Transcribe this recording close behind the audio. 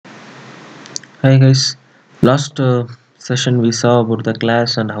Hi guys, last session we saw about the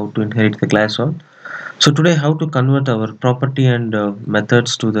class and how to inherit the class all. So today how to convert our property and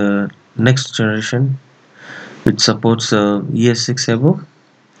methods to the next generation which supports ES6 above.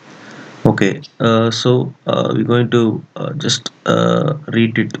 Okay, we're going to just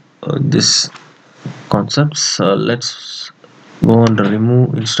read it this concepts. Let's go on the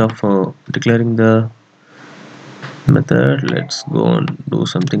remove instead of declaring the method. Let's go on do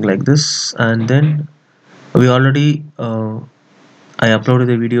something like this, and then we already I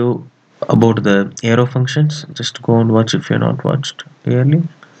uploaded a video about the arrow functions. Just go and watch if you're not watched early.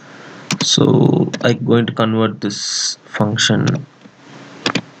 So I'm going to convert this function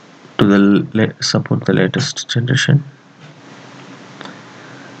to the support the latest generation.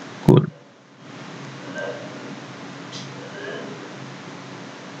 Cool.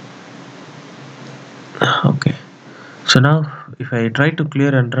 Okay. So now if I try to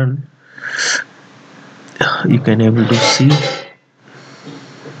clear and run, you can able to see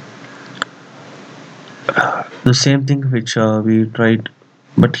the same thing which we tried,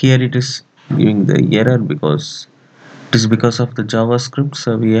 but here it is giving the error because it is because of the JavaScript.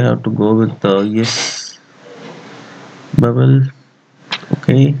 So we have to go with the yes bubble.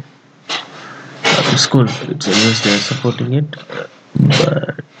 Okay, it's cool. It's always they're supporting it,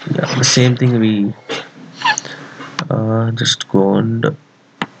 but yeah, the same thing we just go and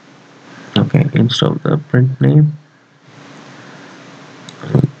okay, instead of the print name,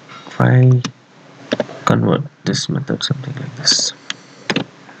 file convert this method something like this.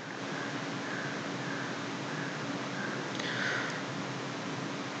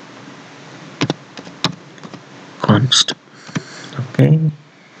 Const. Okay.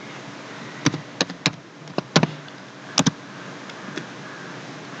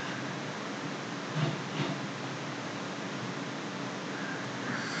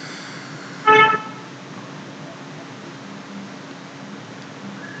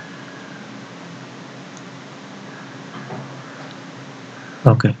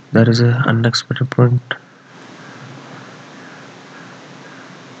 Okay, there is a unexpected print.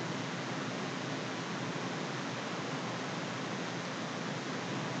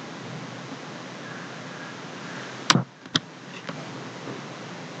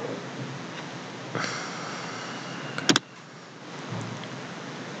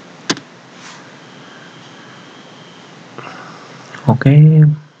 Okay,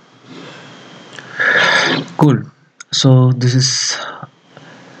 cool. So this is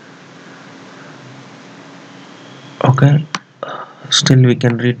okay. Still we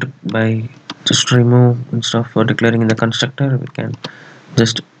can read by just remove instead of declaring in the constructor. We can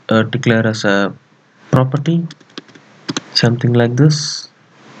just declare as a property something like this.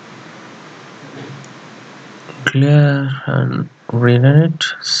 Clear and rename it.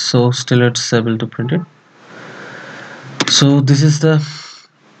 So still it's able to print it. So this is the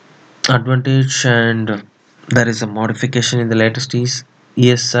advantage, and there is a modification in the latest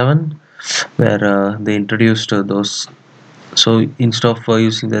ES7 where they introduced those. So instead of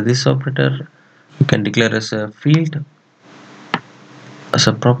using the this operator, you can declare as a field, as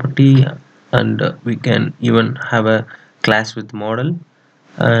a property, and we can even have a class with model,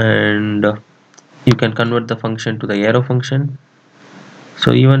 and you can convert the function to the arrow function.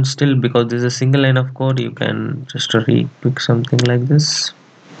 So even still, because this is a single line of code, you can just pick something like this.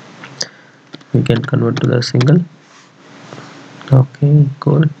 We can convert to the single. Okay,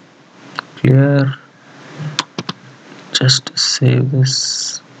 cool. Clear. Just save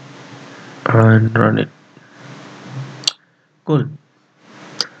this and run it. Cool.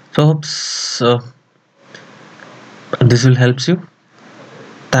 So hopes this will helps you.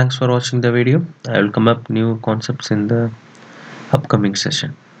 Thanks for watching the video. I will come up new concepts in the upcoming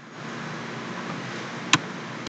session.